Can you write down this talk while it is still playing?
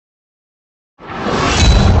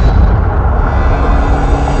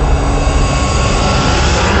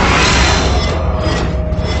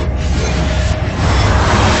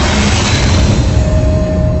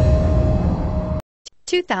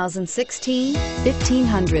2016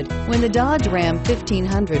 1500. When the Dodge Ram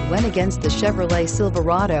 1500 went against the Chevrolet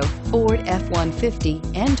Silverado, Ford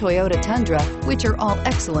F-150, and Toyota Tundra, which are all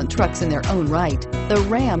excellent trucks in their own right, the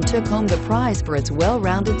Ram took home the prize for its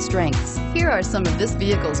well-rounded strengths. Here are some of this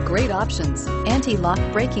vehicle's great options: anti-lock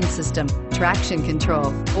braking system, traction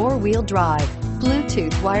control, four-wheel drive,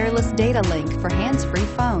 Bluetooth wireless data link for hands-free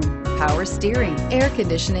phone, power steering, air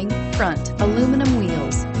conditioning, front, aluminum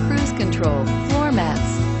wheels, cruise control, floor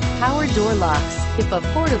mats, power door locks. If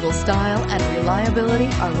affordable style and reliability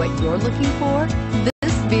are what you're looking for,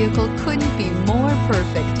 this vehicle couldn't be more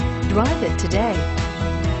perfect. Drive it today.